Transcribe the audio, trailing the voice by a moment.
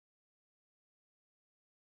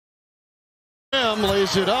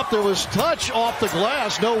Lays it up. There was touch off the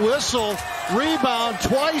glass. No whistle. Rebound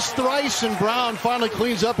twice, thrice, and Brown finally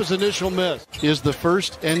cleans up his initial miss. He is the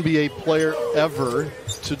first NBA player ever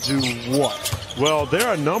to do what? Well, there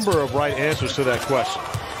are a number of right answers to that question.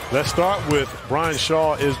 Let's start with Brian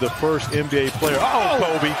Shaw is the first NBA player.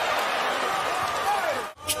 Kobe.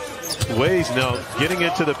 Ways now getting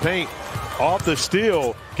into the paint. Off the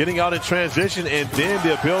steal, getting out in transition, and then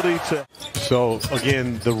the ability to. So,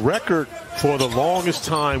 again, the record for the longest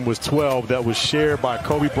time was 12. That was shared by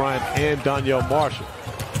Kobe Bryant and Donyell Marshall.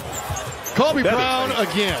 Kobe Brown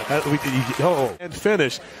again. And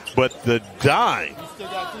finish, but the dime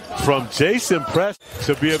from Jason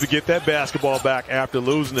Preston to be able to get that basketball back after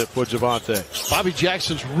losing it for Javonte. Bobby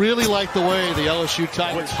Jackson's really liked the way the LSU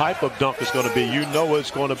Tigers. What type of dunk is going to be? You know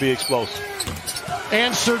it's going to be explosive.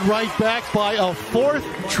 Answered right back by a fourth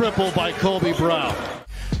triple by Kobe Brown.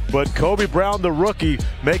 But Kobe Brown, the rookie,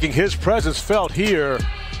 making his presence felt here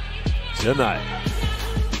tonight.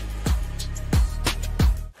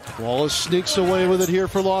 Wallace sneaks away with it here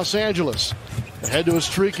for Los Angeles. Ahead to a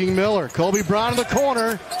streaking Miller. Kobe Brown in the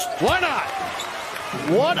corner. Why not?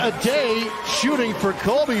 What a day shooting for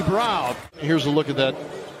Kobe Brown. Here's a look at that.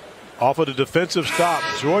 Off of the defensive stop,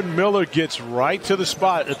 Jordan Miller gets right to the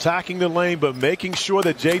spot, attacking the lane, but making sure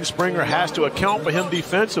that Jaden Springer has to account for him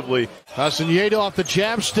defensively. Castañeda off the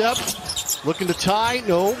jab step, looking to tie.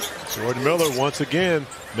 No. Jordan Miller once again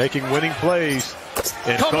making winning plays.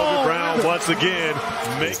 And Kobe Brown once again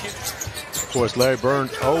making. Of course, Larry Bird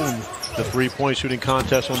owned the three-point shooting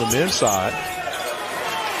contest on the men's side.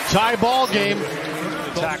 Tie ball game.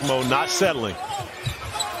 Attack mode, not settling.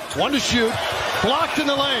 One to shoot. Blocked in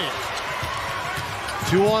the lane.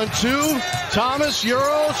 2-on-2. Thomas,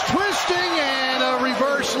 Euros, twisting, and a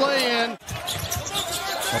reverse lay-in.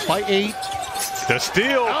 Up by 8. The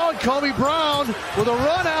steal. Oh, and Kobe Brown with a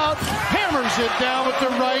run out, hammers it down with the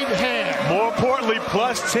right hand. More importantly,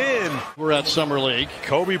 plus 10. We're at Summer League.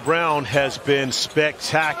 Kobe Brown has been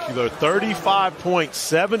spectacular. 35 points,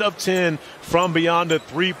 7 of 10 from beyond the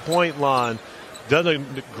three-point line. Done a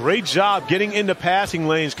great job getting into passing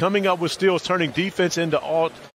lanes, coming up with steals, turning defense into all.